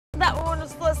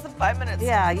It's less than 5 minutes.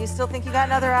 Yeah, you still think you got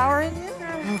another hour in you?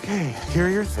 Okay, here are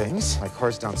your things. My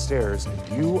car's downstairs,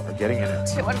 and you are getting in it.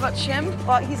 Okay, what about Shim?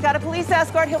 Well, he's got a police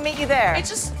escort. He'll meet you there. It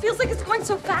just feels like it's going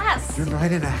so fast. You're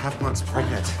 9.5 months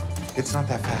pregnant. It's not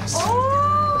that fast.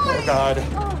 Oh, God.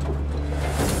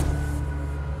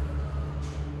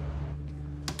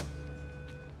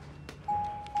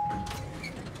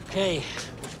 Okay,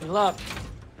 wish me luck.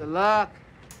 Good luck.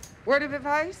 Word of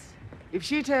advice? If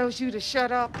she tells you to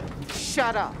shut up,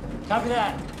 shut up. Copy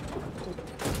that.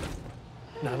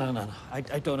 No. I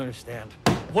don't understand.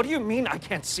 What do you mean I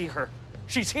can't see her?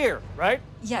 She's here, right?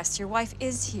 Yes, your wife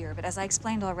is here, but as I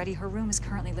explained already, her room is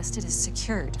currently listed as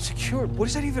secured. Secured? What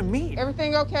does that even mean?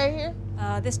 Everything okay here?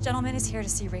 This gentleman is here to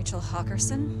see Rachel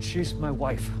Hawkerson. She's my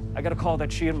wife. I got a call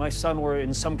that she and my son were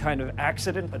in some kind of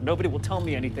accident, but nobody will tell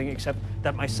me anything except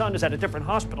that my son is at a different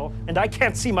hospital, and I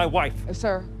can't see my wife.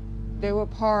 Sir, they were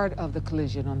part of the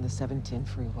collision on the 710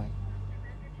 freeway.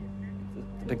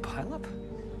 The big pileup?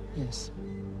 Yes.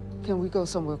 Can we go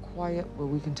somewhere quiet where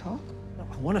we can talk? No,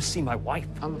 I want to see my wife.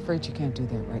 I'm afraid you can't do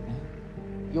that right now.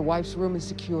 Your wife's room is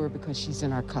secure because she's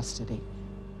in our custody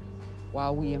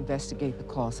while we investigate the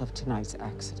cause of tonight's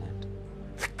accident.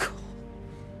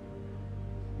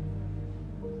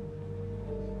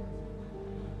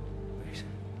 Wait.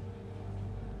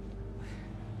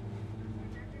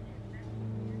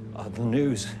 The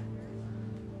news.